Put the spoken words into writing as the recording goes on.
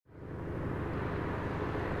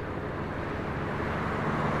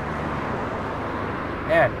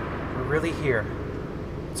Man, we're really here.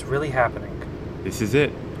 It's really happening. This is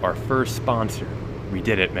it. Our first sponsor. We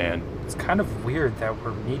did it, man. It's kind of weird that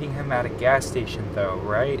we're meeting him at a gas station, though,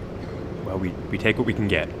 right? Well, we take what we can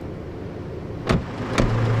get.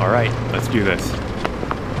 Alright, let's do this.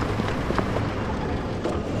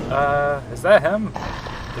 Is that him?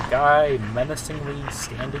 The guy menacingly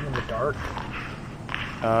standing in the dark?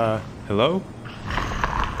 Hello?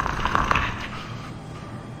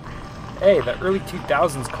 Hey, the early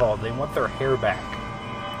 2000s called. They want their hair back.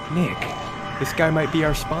 Nick, this guy might be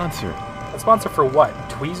our sponsor. A sponsor for what?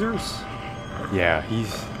 Tweezers? Yeah,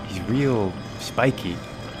 he's real spiky.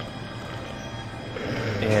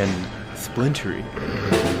 And splintery.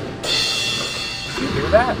 Did you hear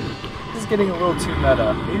that? This is getting a little too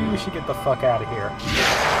meta. Maybe we should get the fuck out of here.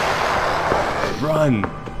 Run!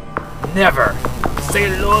 Never! Say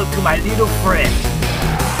hello to my little friend!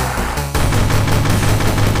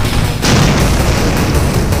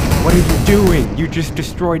 What are you doing? You just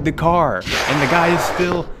destroyed the car. And the guy is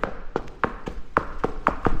still...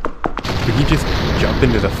 Did he just jump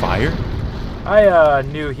into the fire? I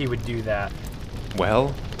knew he would do that.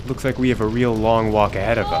 Well, looks like we have a real long walk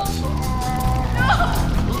ahead of us. You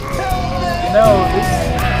know, this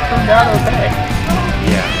turned out okay.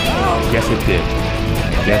 Yeah, guess it did.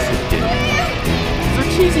 Guess it did. Is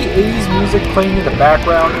there cheesy 80s music playing in the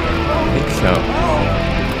background? I think so.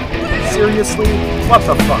 Seriously? What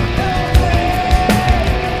the fuck?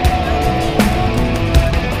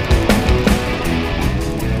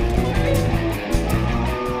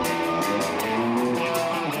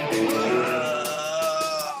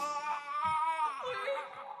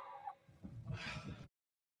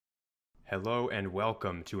 Hello and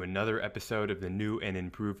welcome to another episode of the new and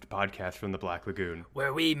improved podcast from the Black Lagoon.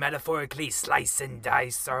 Where we metaphorically slice and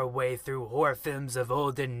dice our way through horror films of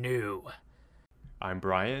old and new. I'm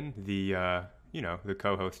Brian, the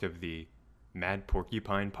co-host of the Mad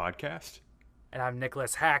Porcupine podcast. And I'm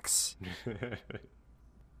Nicholas Hacks,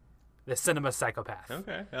 the cinema psychopath.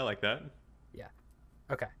 Okay, I like that. Yeah.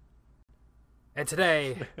 Okay. And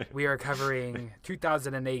today, we are covering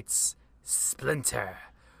 2008's Splinter,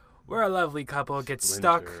 where a lovely couple gets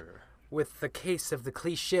stuck with the case of the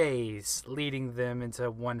cliches, leading them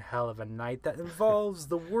into one hell of a night that involves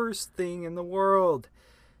the worst thing in the world.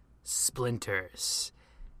 Splinters.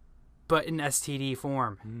 But in STD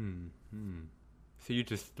form. So you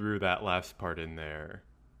just threw that last part in there.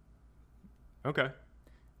 Okay.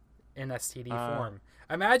 In STD form.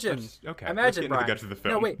 Imagine, let's get into Brian. the guts of the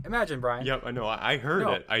film. No, wait, imagine, Brian. Yep, I know. I heard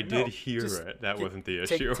it. I did hear just it. That wasn't the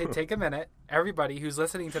issue. Take a minute. Everybody who's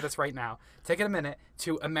listening to this right now, take a minute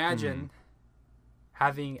to imagine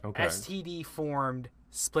having STD-formed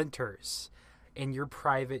splinters in your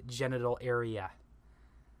private genital area.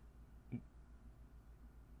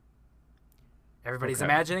 Everybody's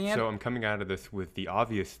imagining it? So I'm coming out of this with the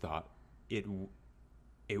obvious thought. It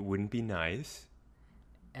wouldn't be nice.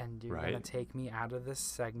 And you're going to take me out of this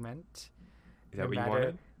segment. Is that what you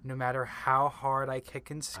wanted? No matter how hard I kick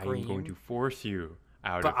and scream. I'm going to force you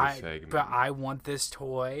out of this segment. But I want this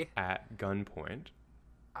toy. At gunpoint.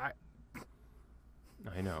 I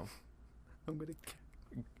know. I'm going to...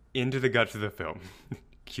 Into the guts of the film.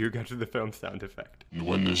 Cue guts of the film sound effect. And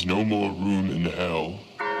when there's no more room in hell,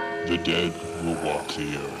 the dead will walk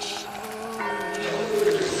the earth.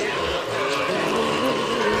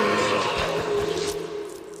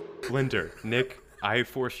 Splinter. Nick, I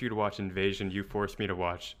forced you to watch Invasion. You forced me to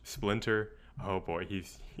watch Splinter. Oh boy,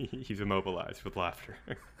 he's immobilized with laughter.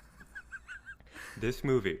 This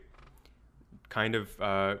movie, kind of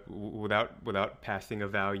without passing a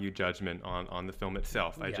value judgment on the film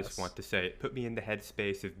itself, I just want to say it put me in the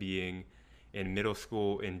headspace of being in middle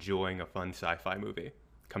school enjoying a fun sci-fi movie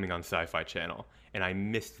coming on Sci-Fi Channel, and I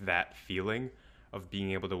missed that feeling of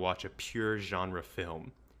being able to watch a pure genre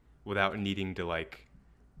film without needing to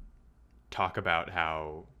talk about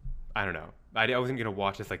how, I don't know, I wasn't going to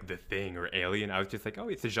watch this like The Thing or Alien. I was just like, oh,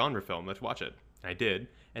 it's a genre film, let's watch it. And I did,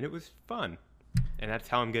 and it was fun. And that's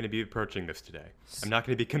how I'm going to be approaching this today. I'm not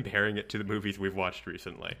going to be comparing it to the movies we've watched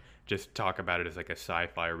recently. Just talk about it as like a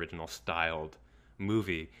sci-fi original styled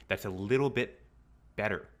movie that's a little bit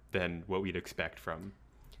better than what we'd expect from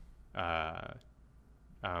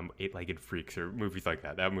Eight-Legged Freaks or movies like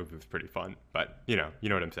that. That movie was pretty fun, but you know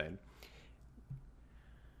what I'm saying.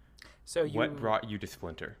 So what brought you to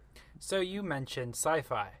Splinter? So you mentioned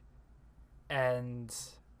sci-fi, and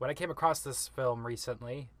when I came across this film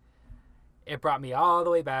recently, it brought me all the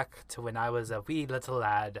way back to when I was a wee little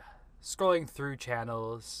lad, scrolling through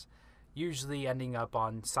channels, usually ending up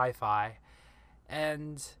on Sci-Fi,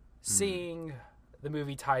 and seeing the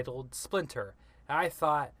movie titled Splinter. And I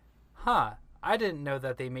thought, I didn't know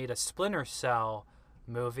that they made a Splinter Cell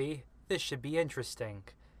movie. This should be interesting.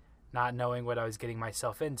 Not knowing what I was getting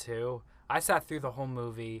myself into, I sat through the whole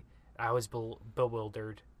movie. I was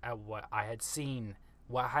bewildered at what I had seen,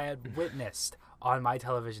 what I had witnessed on my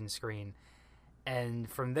television screen. And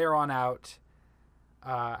from there on out,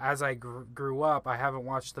 as I grew up, I haven't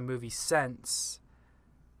watched the movie since.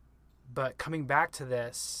 But coming back to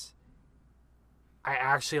this, I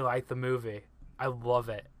actually like the movie. I love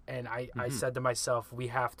it. And I said to myself, we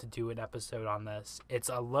have to do an episode on this. It's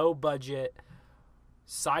a low-budget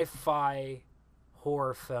sci-fi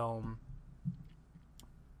horror film.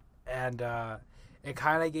 And it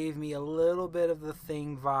kind of gave me a little bit of the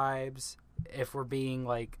Thing vibes, if we're being,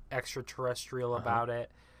 like, extraterrestrial about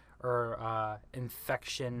it, or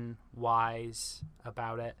infection-wise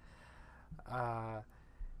about it.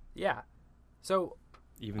 Yeah. So...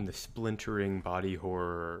 even the splintering body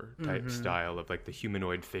horror type style of like the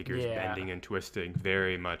humanoid figures bending and twisting,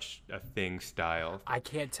 very much a Thing style. I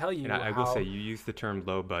can't tell you. And I will say, you use the term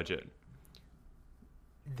low budget.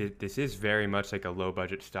 This is very much like a low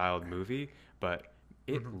budget styled movie, but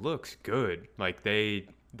it looks good. Like the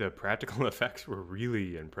practical effects were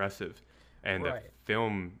really impressive, and the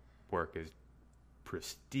film work is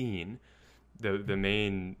pristine. The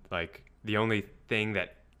main, like, the only thing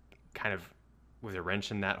that kind of was a wrench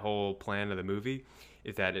in that whole plan of the movie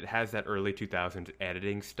is that it has that early 2000s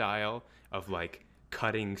editing style of like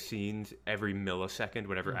cutting scenes every millisecond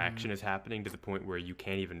whenever action is happening, to the point where you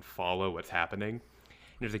can't even follow what's happening.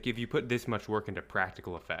 And it's like, if you put this much work into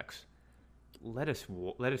practical effects, let us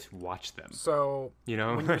watch them. So, you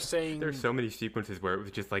know, when you're saying there's so many sequences where it was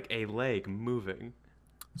just like a leg moving.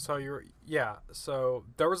 So so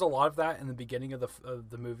there was a lot of that in the beginning of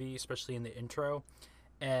the movie, especially in the intro.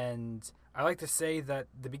 And I like to say that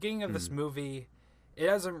the beginning of this movie, it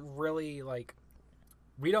doesn't really, like,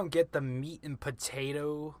 we don't get the meat and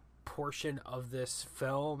potato portion of this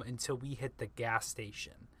film until we hit the gas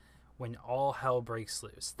station, when all hell breaks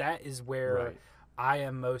loose. That is where I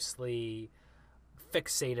am mostly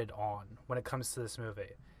fixated on when it comes to this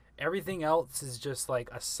movie. Everything else is just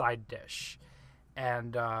like a side dish.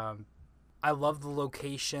 And I love the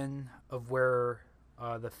location of where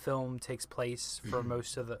the film takes place for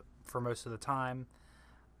most of the time,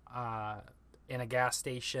 in a gas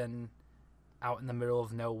station out in the middle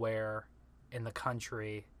of nowhere in the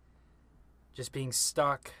country, just being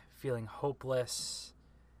stuck, feeling hopeless.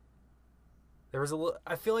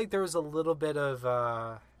 I feel like there was a little bit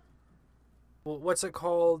of what's it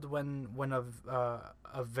called when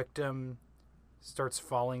a victim starts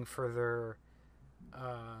falling for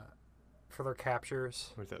their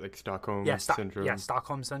captures. Was that like Stockholm syndrome? Yeah,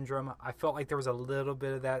 Stockholm syndrome. I felt like there was a little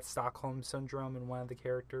bit of that Stockholm syndrome in one of the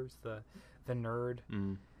characters, the nerd.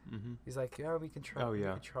 Mm-hmm. He's like, yeah, we can trust. We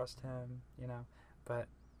can trust him, you know. But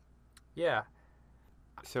yeah.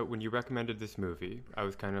 So when you recommended this movie, I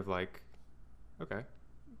was kind of like, okay,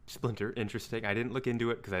 Splinter, interesting. I didn't look into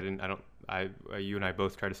it because you and I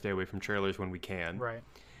both try to stay away from trailers when we can. Right.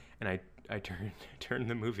 And I turned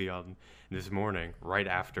the movie on this morning right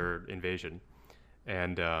after Invasion,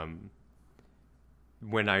 and the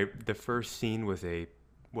first scene was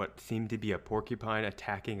what seemed to be a porcupine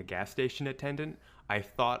attacking a gas station attendant, I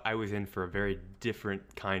thought I was in for a very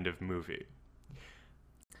different kind of movie,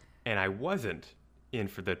 and I wasn't in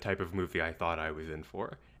for the type of movie I thought I was in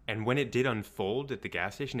for. And when it did unfold at the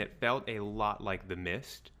gas station, it felt a lot like The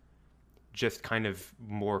Mist, just kind of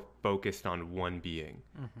more focused on one being,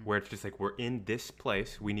 where it's just like, we're in this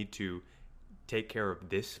place, we need to take care of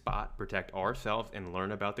this spot, protect ourselves, and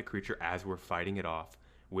learn about the creature as we're fighting it off,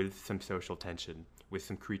 with some social tension, with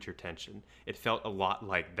some creature tension. It felt a lot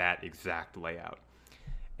like that exact layout.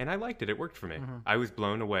 And I liked it. It worked for me. I was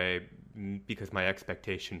blown away because my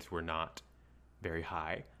expectations were not very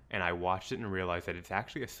high. And I watched it and realized that it's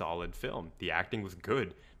actually a solid film. The acting was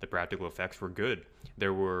good. The practical effects were good.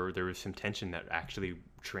 There was some tension that actually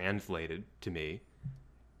translated to me.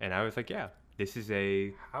 And I was like, yeah, this is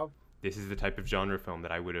the type of genre film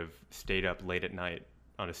that I would have stayed up late at night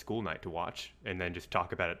on a school night to watch, and then just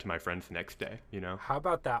talk about it to my friends the next day, you know? How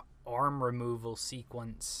about that arm removal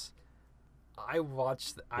sequence? I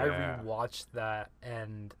rewatched that,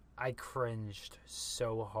 and I cringed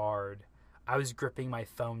so hard. I was gripping my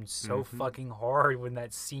phone so fucking hard when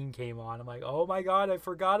that scene came on. I'm like, oh my god, I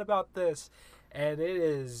forgot about this. And it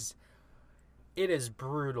is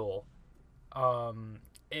brutal.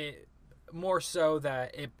 It more so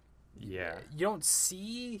that it, yeah, you don't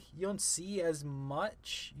see as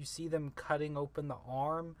much. You see them cutting open the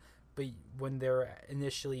arm, but when they're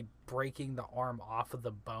initially breaking the arm off of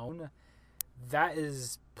the bone, that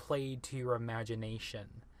is played to your imagination.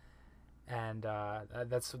 and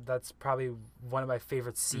that's probably one of my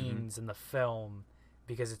favorite scenes in the film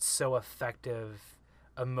because it's so effective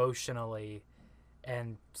emotionally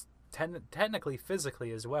and technically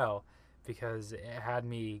physically as well, because it had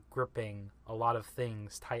me gripping a lot of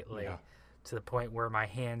things tightly to the point where my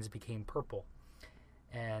hands became purple,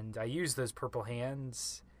 and I used those purple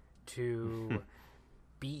hands to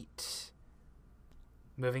beat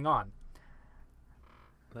Moving On.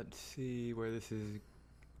 Let's see where this is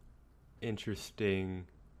interesting.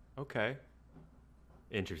 Okay.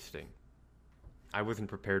 Interesting. I wasn't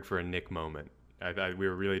prepared for a Nick moment. We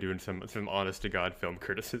were really doing some honest to God film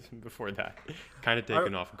criticism before that. Kind of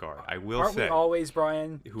taken off guard. I will aren't say. We always,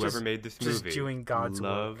 Brian? Whoever made this movie just doing God's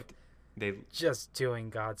work. Just doing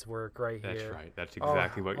God's work right here. That's right. That's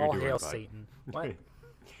exactly what you're all doing. All hail Satan. What?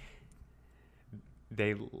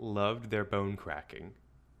 They loved their bone cracking.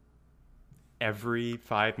 Every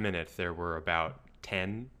 5 minutes, there were about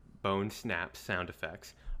 10 bone snap sound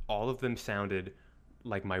effects. All of them sounded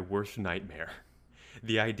like my worst nightmare.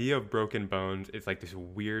 The idea of broken bones is like this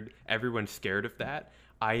weird, everyone's scared of that.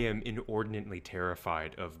 I am inordinately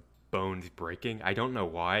terrified of bones breaking. I don't know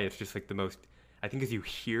why. It's just like the most, I think as you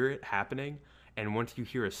hear it happening, and once you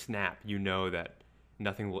hear a snap, you know that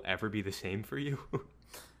nothing will ever be the same for you.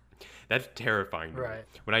 That's terrifying to me.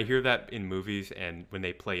 When I hear that in movies and when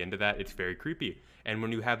they play into that, it's very creepy. And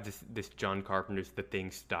when you have this John Carpenter's The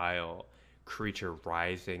Thing style creature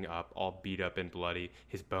rising up, all beat up and bloody,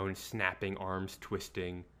 his bones snapping, arms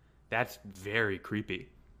twisting, that's very creepy.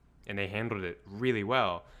 And they handled it really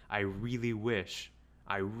well. I really wish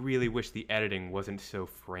the editing wasn't so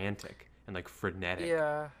frantic and like frenetic.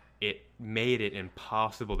 Yeah. It made it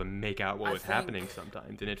impossible to make out what was happening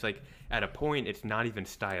sometimes. And it's like, at a point, it's not even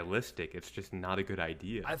stylistic. It's just not a good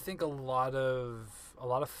idea. I think a lot of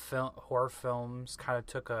horror films kind of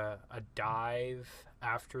took a dive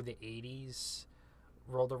after the 80s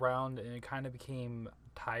rolled around, and it kind of became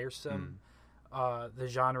tiresome. The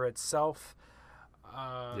genre itself.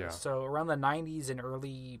 So around the 90s and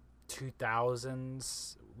early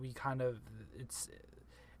 2000s, we kind of...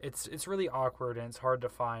 It's really awkward, and it's hard to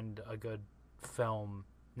find a good film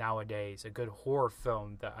nowadays, a good horror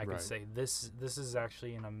film that I could say this is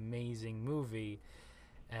actually an amazing movie.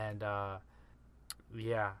 And I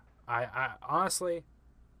honestly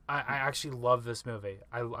I actually love this movie.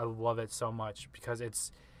 I love it so much because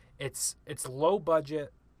it's low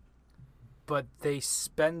budget, but they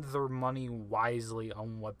spend their money wisely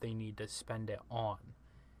on what they need to spend it on.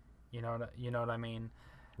 You know what I mean?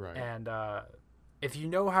 Right. And if you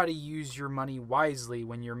know how to use your money wisely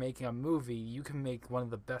when you're making a movie, you can make one of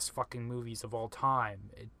the best fucking movies of all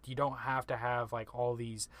time. You don't have to have like all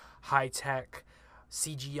these high-tech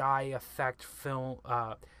CGI effect film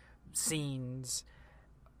scenes.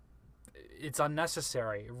 It's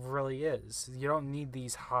unnecessary. It really is. You don't need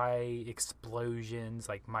these high explosions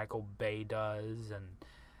like Michael Bay does. And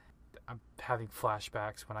I'm having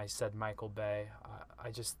flashbacks when I said Michael Bay. I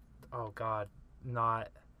just, oh God, not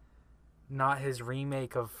his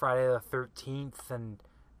remake of Friday the 13th and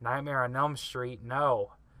Nightmare on Elm Street.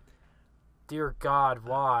 No. Dear God,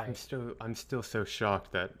 why? I'm still so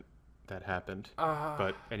shocked that happened.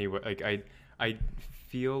 But anyway, like I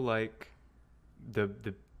feel like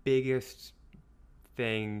the biggest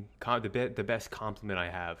thing, the best compliment I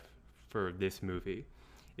have for this movie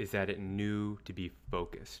is that it knew to be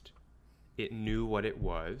focused. It knew what it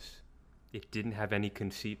was. It didn't have any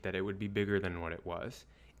conceit that it would be bigger than what it was.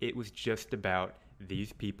 It was just about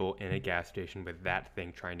these people in a gas station with that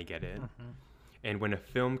thing trying to get in. Mm-hmm. And when a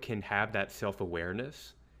film can have that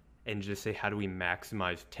self-awareness and just say, how do we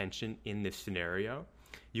maximize tension in this scenario,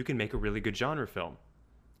 you can make a really good genre film.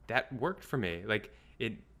 That worked for me. Like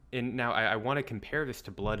it. And now I want to compare this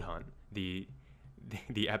to Blood Hunt, the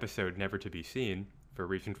episode Never to Be Seen, for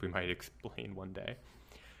reasons we might explain one day.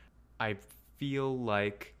 I feel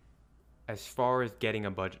like, as far as getting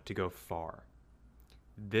a budget to go far,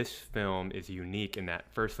 this film is unique in that,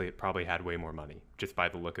 firstly, it probably had way more money. Just by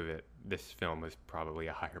the look of it, this film was probably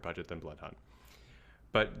a higher budget than Blood Hunt.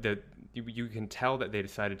 But you can tell that they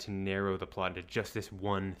decided to narrow the plot into just this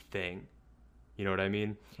one thing. You know what I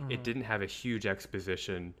mean? Mm-hmm. It didn't have a huge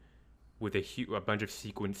exposition with a bunch of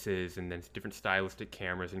sequences and then different stylistic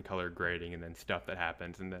cameras and color grading and then stuff that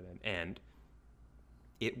happens and then an end.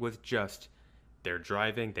 It was just, they're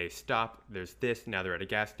driving, they stop, there's this, now they're at a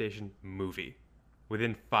gas station, movie.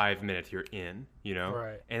 Within 5 minutes, you're in, you know?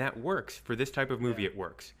 Right. And that works. For this type of movie, it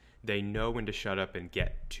works. They know when to shut up and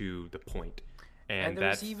get to the point. And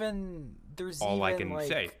that's all I can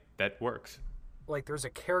say. That works. Like, there's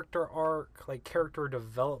a character arc, like character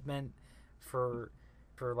development for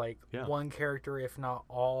like one character, if not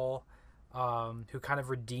all. who kind of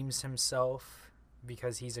redeems himself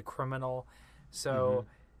because he's a criminal. So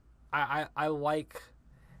I like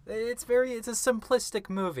it's a simplistic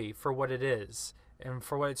movie for what it is, and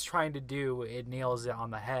for what it's trying to do, it nails it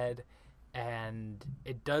on the head, and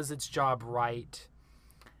it does its job right,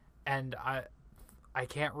 and I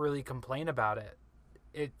can't really complain about it.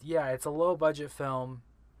 It's a low budget film,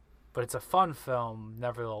 but it's a fun film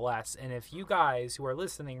nevertheless. And if you guys who are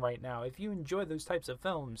listening right now, if you enjoy those types of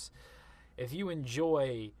films, if you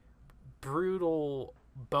enjoy brutal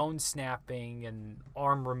bone snapping and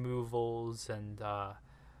arm removals and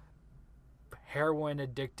heroin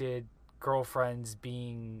addicted girlfriends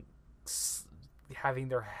having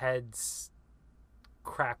their heads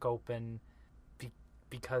crack open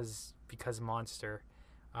because monster.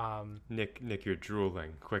 Nick, you're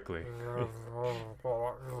drooling quickly.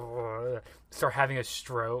 Start having a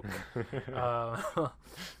stroke.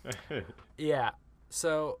 Yeah.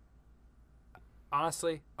 So,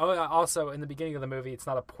 honestly, also in the beginning of the movie, it's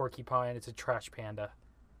not a porcupine; it's a trash panda.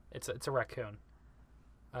 It's a raccoon.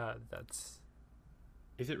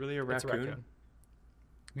 Is it really a raccoon? It's a raccoon.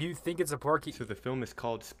 You think it's a porcupine? So the film is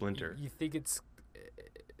called Splinter. You think it's.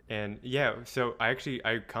 And yeah, so I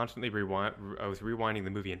constantly I was rewinding the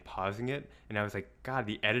movie and pausing it, and I was like, God,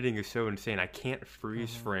 the editing is so insane. I can't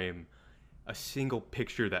freeze frame a single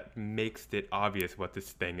picture that makes it obvious what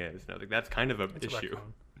this thing is. And I was like, that's kind of an issue.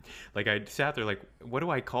 Like, I sat there like, what do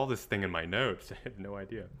I call this thing in my notes? I had no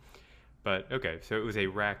idea. But okay, so it was a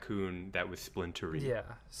raccoon that was splintery. Yeah.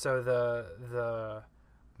 So the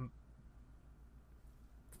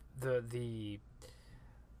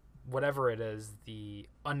whatever it is, the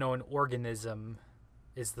unknown organism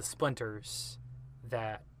is the splinters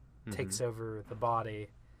that takes over the body.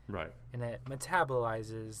 Right. And it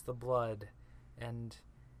metabolizes the blood, and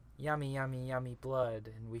yummy, yummy, yummy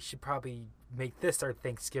blood. And we should probably make this our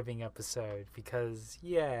Thanksgiving episode because,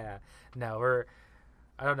 I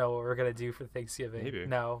don't know what we're going to do for Thanksgiving. Maybe.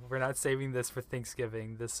 No, we're not saving this for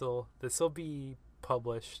Thanksgiving. This'll be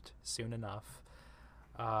published soon enough.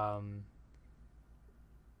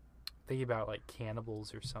 Thinking about like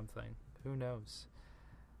cannibals or something. Who knows?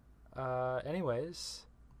 Anyways.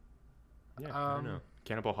 Yeah, I don't know.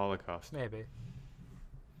 Cannibal Holocaust. Maybe.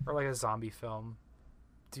 Or like a zombie film.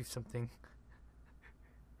 Do something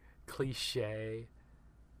cliche.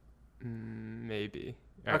 Maybe.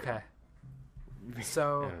 Okay.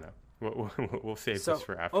 So I don't know. We'll save this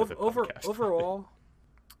for after the podcast. Overall,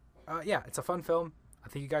 it's a fun film. I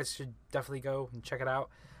think you guys should definitely go and check it out.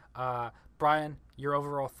 Brian, your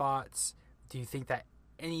overall thoughts? Do you think that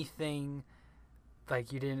anything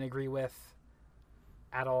like you didn't agree with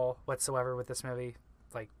at all whatsoever with this movie?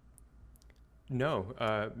 Like,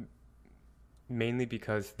 no, mainly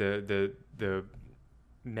because the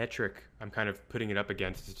metric I'm kind of putting it up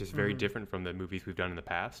against is just very different from the movies we've done in the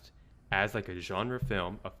past. As like a genre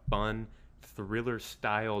film, a fun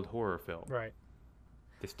thriller-styled horror film. Right.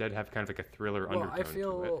 This did have kind of like a thriller undertone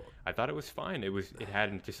to it. I thought it was fine. It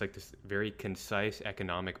had just like this very concise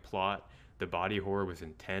economic plot. The body horror was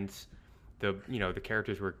intense. The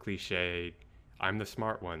characters were cliche. I'm the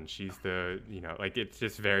smart one. She's the, like it's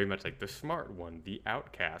just very much like the smart one, the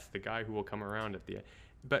outcast, the guy who will come around at the end.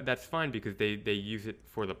 But that's fine because they use it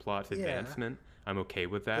for the plot's advancement. I'm okay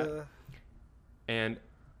with that. And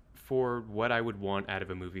for what I would want out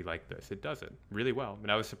of a movie like this, it does it really well.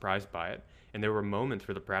 And I was surprised by it. And there were moments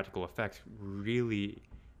where the practical effects really,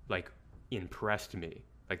 like, impressed me.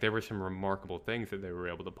 Like, there were some remarkable things that they were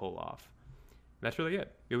able to pull off. And that's really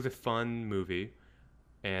it. It was a fun movie,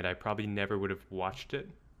 and I probably never would have watched it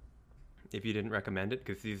if you didn't recommend it,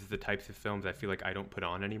 because these are the types of films I feel like I don't put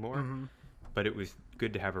on anymore. But it was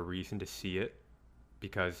good to have a reason to see it,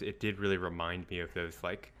 because it did really remind me of those,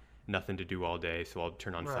 like, nothing to do all day, so I'll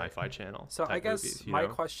turn on Sci-Fi Channel. So I guess movies, my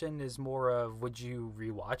question is more of, would you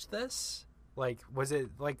rewatch this? Like, was it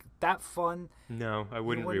like that fun? No, I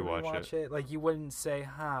wouldn't rewatch it. Like, you wouldn't say,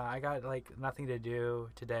 I got like nothing to do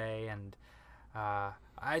today, and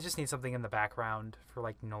I just need something in the background for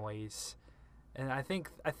like noise. And I think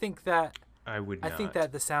that I would not. I think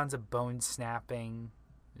that the sounds of bone snapping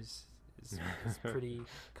is pretty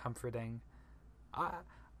comforting.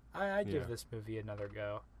 I'd give this movie another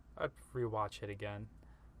go. I'd rewatch it again,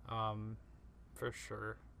 for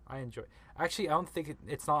sure. I enjoy. Actually, I don't think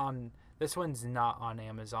it's not on. This one's not on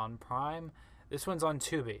Amazon Prime. This one's on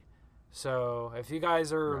Tubi. So if you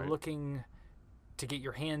guys are looking to get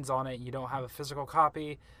your hands on it, you don't have a physical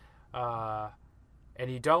copy, and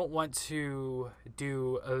you don't want to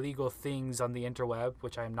do illegal things on the interweb,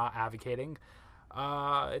 which I am not advocating,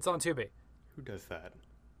 it's on Tubi. Who does that?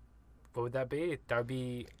 What would that be? That would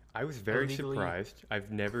be. I was very surprised.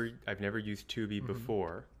 I've never used Tubi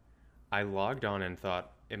before. I logged on and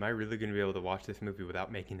thought, am I really going to be able to watch this movie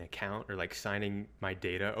without making an account or like signing my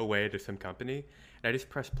data away to some company? And I just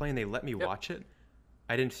pressed play and they let me watch it.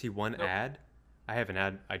 I didn't see one ad. I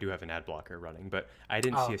do have an ad blocker running, but I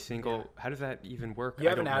didn't see a single. Yeah. How does that even work?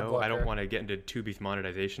 I don't know. I don't want to get into Tubi's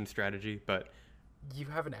monetization strategy, but you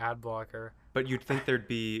have an ad blocker. But you'd think there'd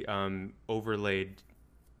be overlaid.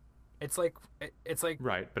 It's like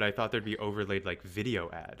right, but I thought there'd be overlaid like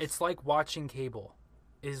video ads. It's like watching cable.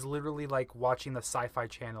 Is literally like watching the Sci-Fi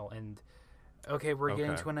Channel, and okay, we're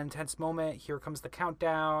getting to an intense moment. Here comes the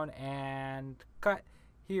countdown, and cut.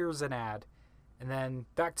 Here's an ad, and then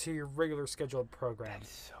back to your regular scheduled program.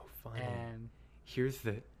 That's so funny. And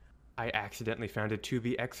I accidentally found a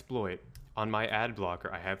Tubi exploit on my ad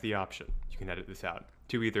blocker. I have the option. You can edit this out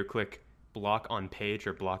to either click block on page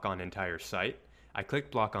or block on entire site. I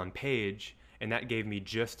clicked block on page, and that gave me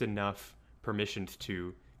just enough permissions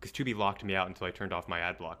to. Because Tubi locked me out until I turned off my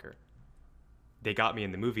ad blocker. They got me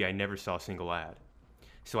in the movie. I never saw a single ad.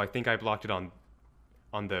 So I think I blocked it on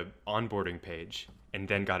the onboarding page and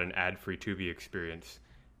then got an ad-free Tubi experience.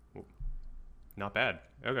 Not bad.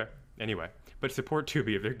 Okay. Anyway, but support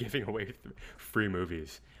Tubi if they're giving away free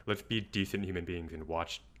movies. Let's be decent human beings and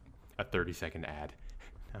watch a 30-second ad.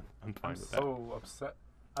 I'm fine with that. I'm so upset.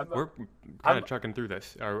 We're kind of trucking through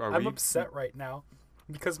this. I'm upset right now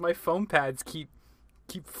because my foam pads keep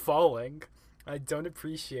falling. I don't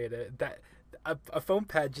appreciate it. That a foam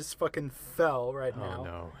pad just fucking fell right now. Oh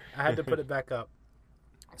no. I had to put it back up.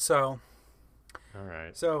 So all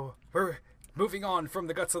right. So we're moving on from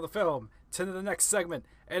the guts of the film to the next segment,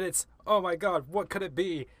 and it's, oh my god, what could it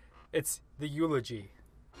be? It's the eulogy.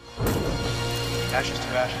 Ashes to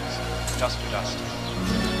ashes, dust to dust.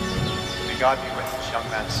 May God be with this young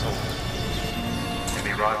man's soul. And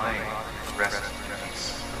may Rod Lane rest in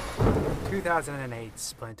peace. 2008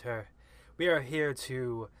 Splinter. We are here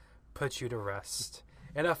to put you to rest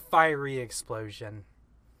in a fiery explosion.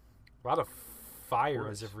 A lot of fire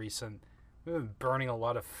as of recent. We've been burning a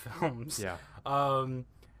lot of films. Yeah.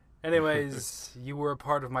 Anyways, you were a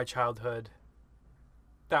part of my childhood.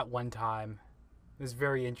 That one time. It was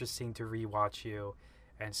very interesting to rewatch you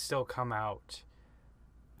and still come out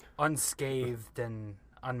unscathed and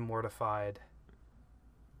unmortified.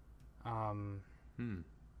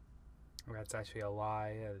 That's actually a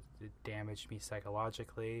lie. It damaged me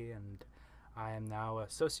psychologically, and I am now a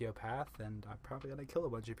sociopath, and I'm probably gonna kill a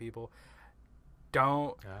bunch of people.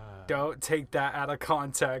 Don't take that out of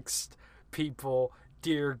context, people.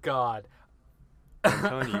 Dear God. I'm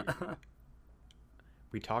telling you,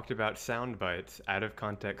 we talked about sound bites, out of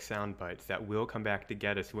context sound bites that will come back to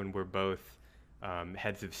get us when we're both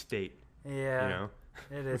heads of state. Yeah, you know?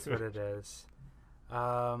 It is what it is.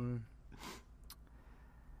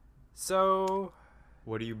 So,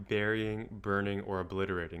 what are you burying, burning, or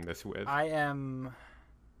obliterating this with? I am.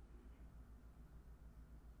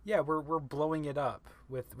 Yeah, we're blowing it up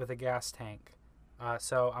with a gas tank.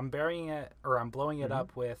 So I'm burying it, or I'm blowing it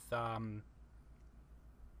up with I'm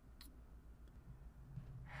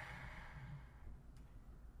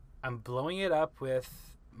blowing it up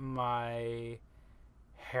with my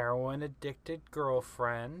heroin addicted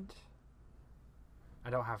girlfriend.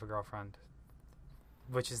 I don't have a girlfriend,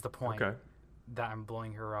 which is the point that I'm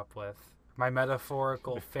blowing her up with. My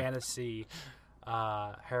metaphorical fantasy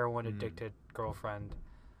heroin addicted girlfriend.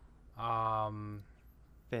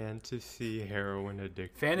 Fantasy heroin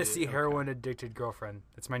addicted. Fantasy heroin addicted girlfriend.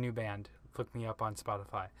 It's my new band. Look me up on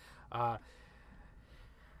Spotify.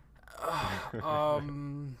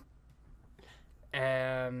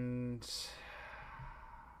 And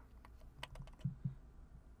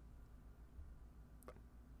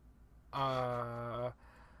a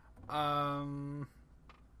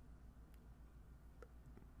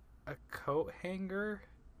coat hanger?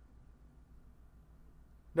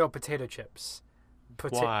 No, potato chips.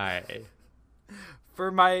 Why?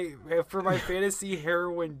 For my fantasy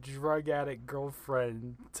heroin drug addict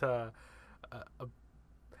girlfriend to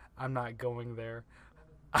I'm not going there.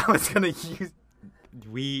 I was gonna use.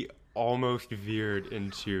 We almost veered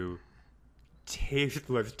into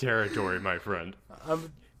tasteless territory, my friend.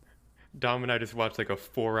 Dom and I just watched like a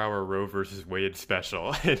 4-hour Roe versus Wade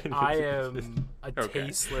special. I am a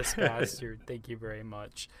tasteless bastard. Thank you very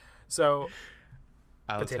much. So,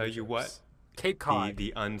 I'll tell you what. Cape Cod.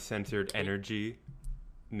 The uncensored energy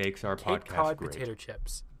makes our Cape podcast Cod great. potato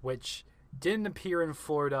chips, which didn't appear in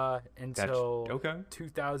Florida until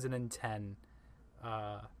 2010.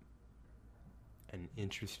 An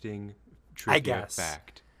interesting trivia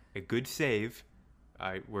fact. A good save.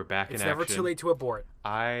 we're back in It's action. never too late to abort.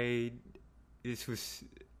 This was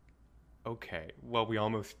okay. Well, we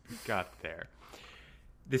almost got there.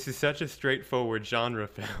 This is such a straightforward genre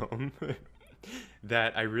film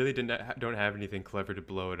that I really don't have anything clever to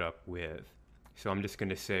blow it up with. So I'm just going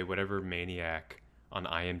to say whatever maniac on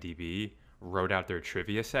IMDb wrote out their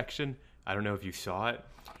trivia section. I don't know if you saw it.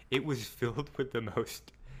 It was filled with the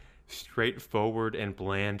most straightforward and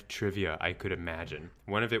bland trivia I could imagine.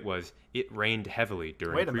 One of it was, it rained heavily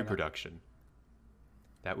during pre-production.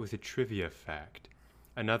 That was a trivia fact.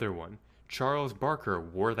 Another one, Charles Barker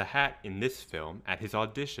wore the hat in this film at his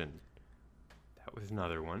audition. That was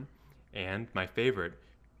another one. And my favorite,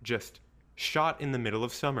 just shot in the middle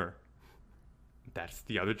of summer. That's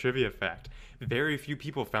the other trivia fact. Very few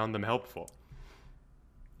people found them helpful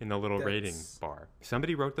in the little rating bar.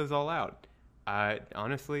 Somebody wrote those all out.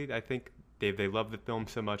 Honestly, I think they love the film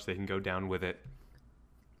so much they can go down with it.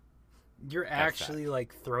 You're actually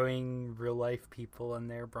like throwing real life people in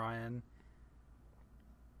there, Brian.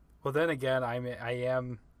 Well, then again, I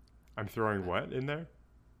am. I'm throwing what in there?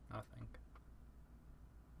 Nothing.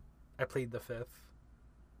 I plead the fifth.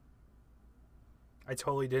 I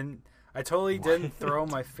totally didn't throw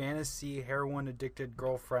my fantasy heroin addicted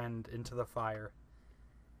girlfriend into the fire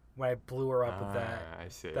when I blew her up with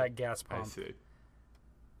that gas pump. I see.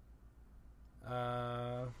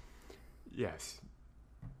 Yes.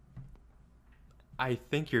 I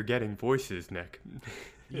think you're getting voices, Nick.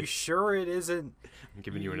 You sure it isn't? I'm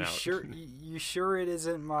giving you an out. You sure it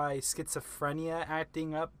isn't my schizophrenia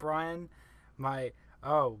acting up, Brian?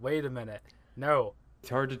 Oh, wait a minute. No. It's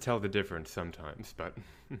hard to tell the difference sometimes, but...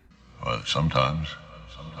 Well, sometimes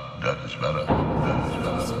that is better.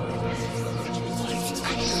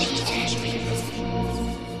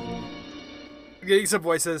 I'm getting some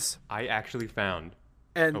voices. I actually found...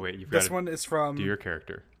 And oh, wait, you've this got one is from... Do your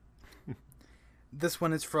character. This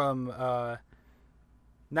one is from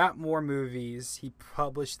Not More Movies. He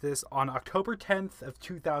published this on October 10th of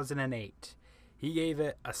 2008. He gave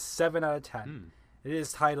it a 7 out of 10. It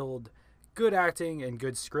is titled Good Acting and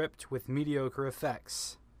Good Script with Mediocre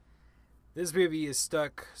Effects. This movie is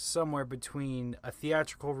stuck somewhere between a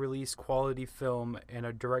theatrical release quality film and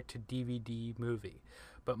a direct-to-DVD movie,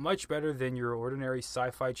 but much better than your ordinary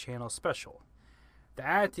Sci-Fi Channel special. The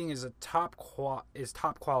acting is top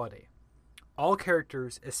quality. All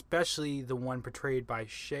characters, especially the one portrayed by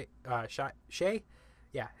Shay?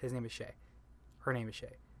 Yeah, his name is Shay. Her name is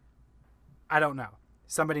Shay. I don't know.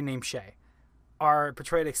 Somebody named Shay. Are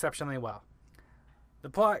portrayed exceptionally well. The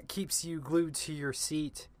plot keeps you glued to your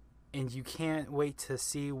seat, and you can't wait to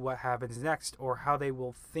see what happens next or how they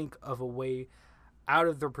will think of a way out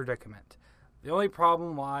of their predicament. The only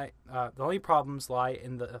problems lie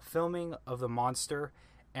in the filming of the monster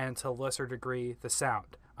and, to a lesser degree, the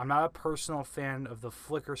sound. I'm not a personal fan of the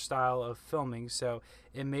flicker style of filming, so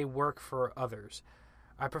it may work for others.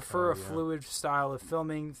 I prefer a fluid style of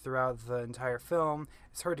filming throughout the entire film.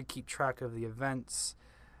 It's hard to keep track of the events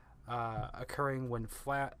occurring when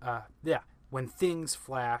things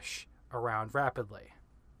flash around rapidly.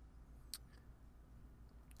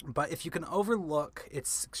 But if you can overlook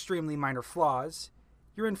its extremely minor flaws,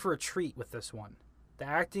 you're in for a treat with this one. The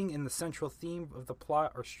acting and the central theme of the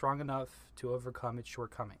plot are strong enough to overcome its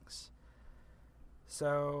shortcomings.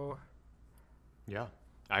 So... Yeah.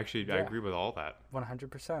 Actually, I agree with all that.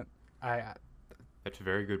 100%. That's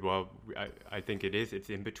very good. Well, I think it is. It's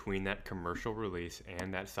in between that commercial release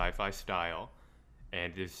and that sci-fi style.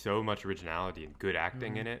 And there's so much originality and good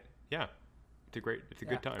acting in it. Yeah. It's a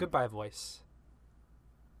good time. Goodbye, voice.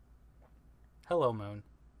 Hello, Moon.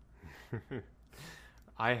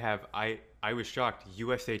 I was shocked.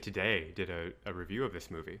 USA Today did a review of this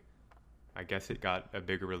movie. I guess it got a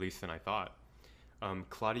bigger release than I thought.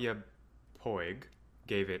 Claudia Poig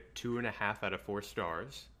gave it 2.5 out of 4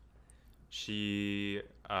 stars. She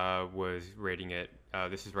was rating it,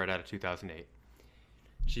 this is right out of 2008.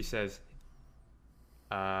 She says,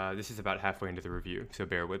 this is about halfway into the review, so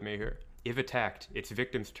bear with me here. If attacked, its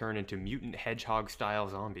victims turn into mutant hedgehog-style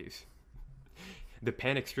zombies. The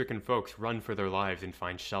panic-stricken folks run for their lives and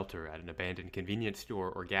find shelter at an abandoned convenience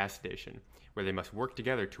store or gas station, where they must work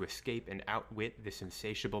together to escape and outwit this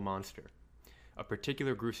insatiable monster. A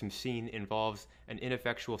particular gruesome scene involves an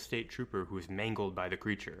ineffectual state trooper who is mangled by the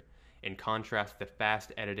creature. In contrast, the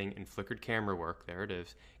fast editing and flickered camera work, there it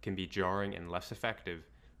is, can be jarring and less effective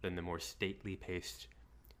than the more stately paced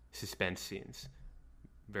suspense scenes.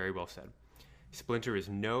 Very well said. Splinter is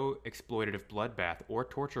no exploitative bloodbath or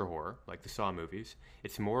torture horror, like the Saw movies.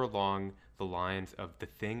 It's more along the lines of The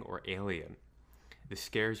Thing or Alien. The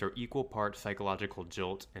scares are equal parts psychological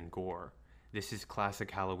jolt and gore. This is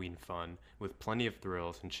classic Halloween fun, with plenty of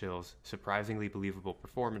thrills and chills, surprisingly believable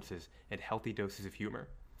performances, and healthy doses of humor.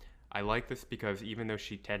 I like this because even though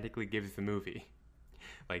she technically gives the movie,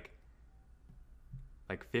 like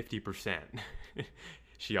 50%,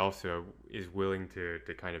 she also is willing to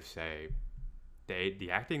kind of say,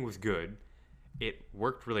 the acting was good, it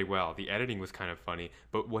worked really well, the editing was kind of funny,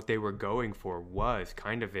 but what they were going for was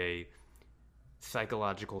kind of a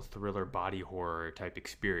psychological thriller body horror type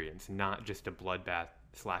experience, not just a bloodbath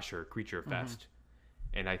slasher creature fest.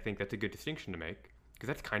 And I think that's a good distinction to make, because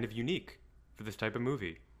that's kind of unique for this type of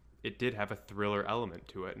movie. It did have a thriller element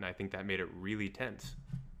to it, and I think that made it really tense.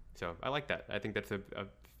 So I like that. I think that's a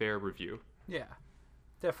fair review. Yeah,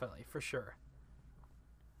 definitely, for sure.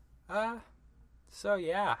 So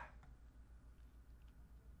yeah,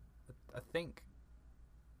 I think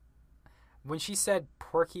when she said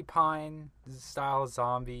porcupine-style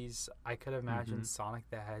zombies, I could imagine Sonic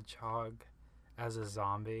the Hedgehog as a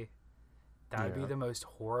zombie. That would be the most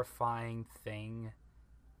horrifying thing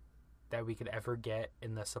that we could ever get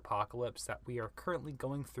in this apocalypse that we are currently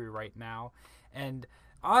going through right now. And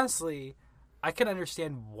honestly, I can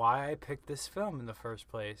understand why I picked this film in the first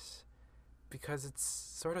place, because it's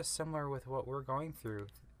sort of similar with what we're going through.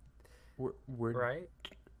 We're right?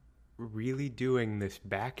 really doing this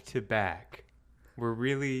back to back.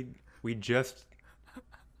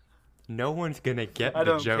 No one's gonna get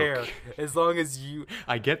the joke. I don't care. As long as you...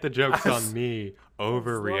 I get the joke's on me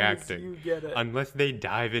overreacting. As long as you get it. Unless they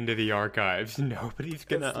dive into the archives, nobody's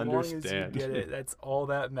gonna understand. As long as you get it, that's all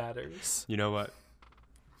that matters. You know what?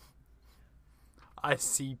 I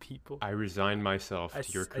see people. I resign myself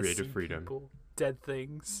to your creative freedom. People, dead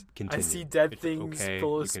things. Continue. I see dead It's things okay.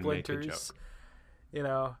 full of You can make a splinters. joke. You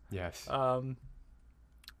know. Yes. I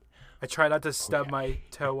try not to stub my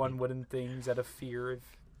toe on wooden things out of fear of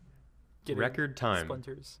getting record time.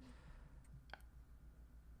 splinters.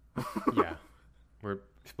 Yeah. We're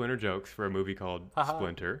Splinter jokes for a movie called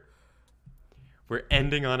Splinter. We're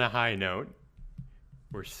ending on a high note.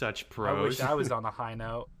 We're such pros. I wish I was on a high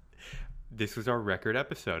note. This was our record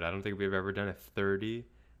episode. I don't think we've ever done a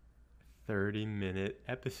 30-minute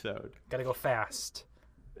episode. Gotta go fast.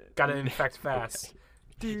 Gotta infect fast.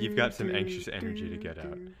 You've got some anxious energy to get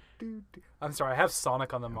out. I'm sorry, I have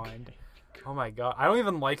Sonic on the mind. Oh my god. I don't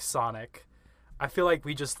even like Sonic. I feel like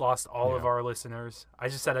we just lost all of our listeners. I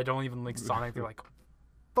just said I don't even like Sonic. They're like,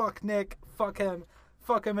 fuck Nick. Fuck him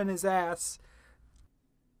in his ass.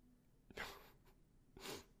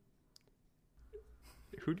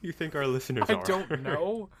 Who do you think our listeners are? I don't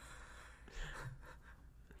know.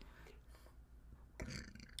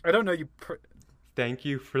 I don't know you. Thank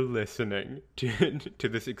you for listening to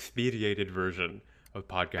this expedited version of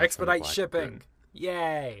Podcast Expedite shipping.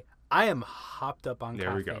 Yay. I am hopped up on there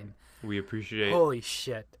caffeine. There we go. We appreciate Holy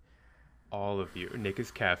shit. all of you. Nick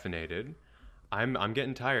is caffeinated. I'm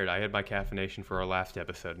getting tired. I had my caffeination for our last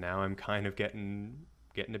episode. Now I'm kind of getting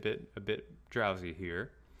a bit drowsy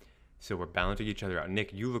here. So we're balancing each other out.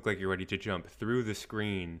 Nick, you look like you're ready to jump through the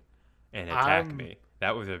screen and attack me.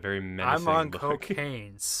 That was a very menacing I'm on look.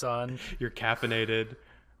 cocaine, son. You're caffeinated.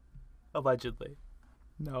 Allegedly.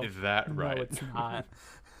 No. Is that right? No, it's not.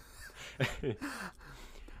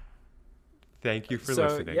 Thank you for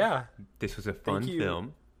listening. Yeah. This was a fun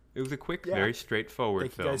film. It was a quick, very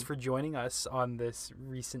straightforward film. Thank you guys for joining us on this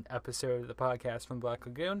recent episode of the podcast from Black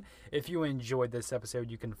Lagoon. If you enjoyed this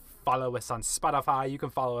episode, you can follow us on Spotify. You can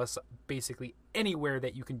follow us basically anywhere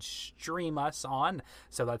that you can stream us on.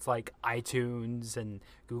 So that's like iTunes and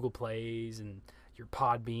Google Plays and your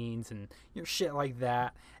Podbeans and your shit like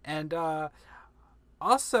that. And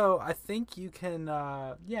also, I think you can,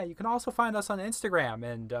 you can also find us on Instagram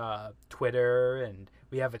and Twitter, and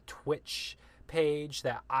we have a Twitch page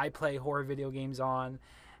that I play horror video games on,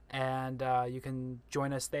 and you can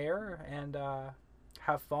join us there and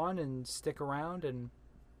have fun and stick around and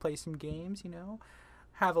play some games,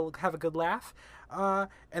 have a good laugh,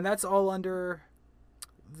 and that's all under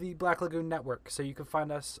the Black Lagoon Network. So you can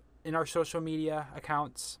find us in our social media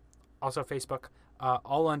accounts, also Facebook,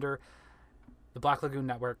 all under the Black Lagoon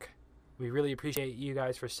Network. We really appreciate you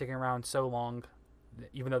guys for sticking around so long,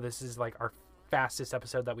 even though this is like our fastest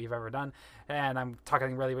episode that we've ever done, and I'm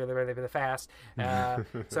talking really, really, really, really fast.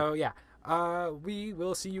 So yeah, we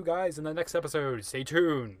will see you guys in the next episode. Stay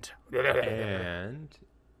tuned. And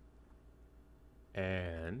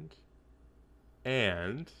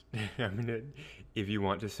I mean, if you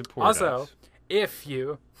want to support us, also, if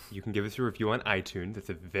you can give us a review on iTunes. That's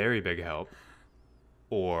a very big help.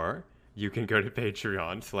 Or you can go to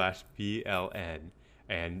Patreon/BLN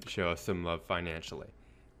and show us some love financially.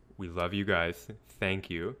 We love you guys. Thank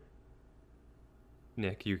you.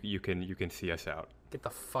 Nick, you can see us out. Get the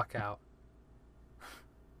fuck out.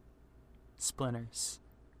 Splinters.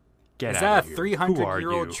 Get Is out that of a here.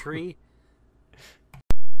 300-year-old tree?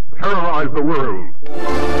 Terrorize the world.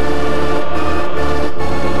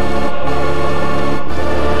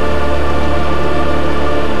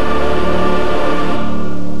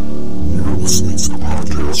 You're listening to the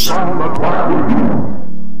podcast.